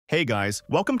Hey guys,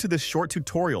 welcome to this short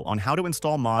tutorial on how to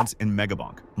install mods in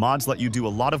Megabonk. Mods let you do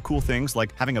a lot of cool things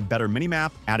like having a better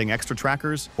minimap, adding extra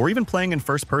trackers, or even playing in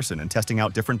first person and testing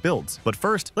out different builds. But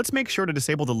first, let's make sure to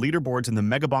disable the leaderboards in the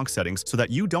Megabonk settings so that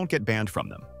you don't get banned from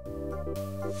them.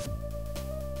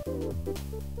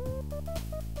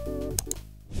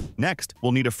 Next,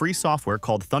 we'll need a free software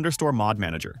called Thunderstore Mod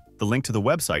Manager. The link to the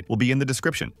website will be in the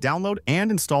description. Download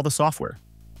and install the software.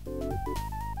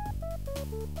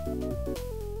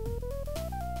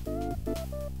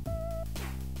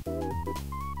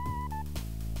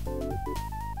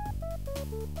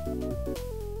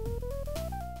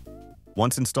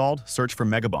 Once installed, search for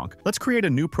Megabonk. Let's create a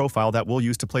new profile that we'll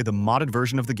use to play the modded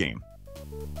version of the game.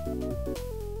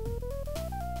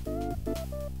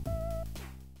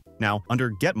 Now, under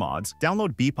Get Mods,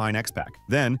 download Bpine-Xpack.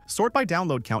 Then, sort by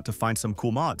download count to find some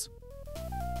cool mods.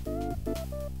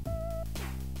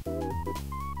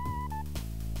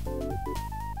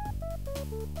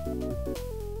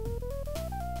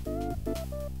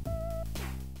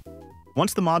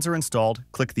 Once the mods are installed,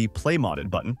 click the Play Modded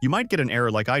button. You might get an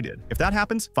error like I did. If that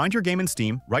happens, find your game in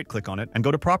Steam, right-click on it, and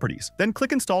go to Properties. Then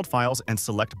click Installed Files and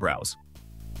select Browse.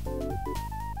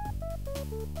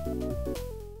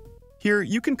 Here,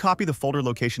 you can copy the folder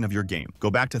location of your game.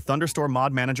 Go back to Thunderstore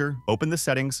Mod Manager, open the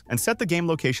settings, and set the game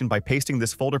location by pasting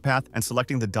this folder path and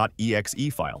selecting the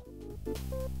 .exe file.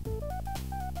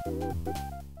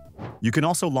 You can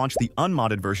also launch the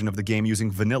unmodded version of the game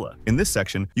using Vanilla. In this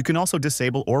section, you can also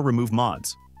disable or remove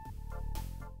mods.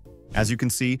 As you can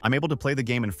see, I'm able to play the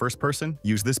game in first person,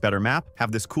 use this better map,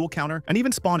 have this cool counter, and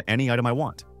even spawn any item I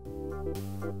want.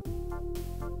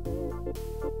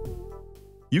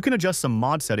 You can adjust some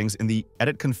mod settings in the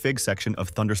Edit Config section of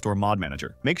Thunderstore Mod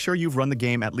Manager. Make sure you've run the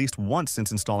game at least once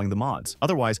since installing the mods.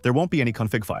 Otherwise, there won't be any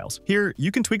config files. Here,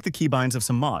 you can tweak the keybinds of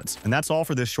some mods. And that's all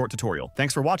for this short tutorial.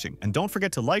 Thanks for watching, and don't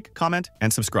forget to like, comment,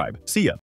 and subscribe. See ya!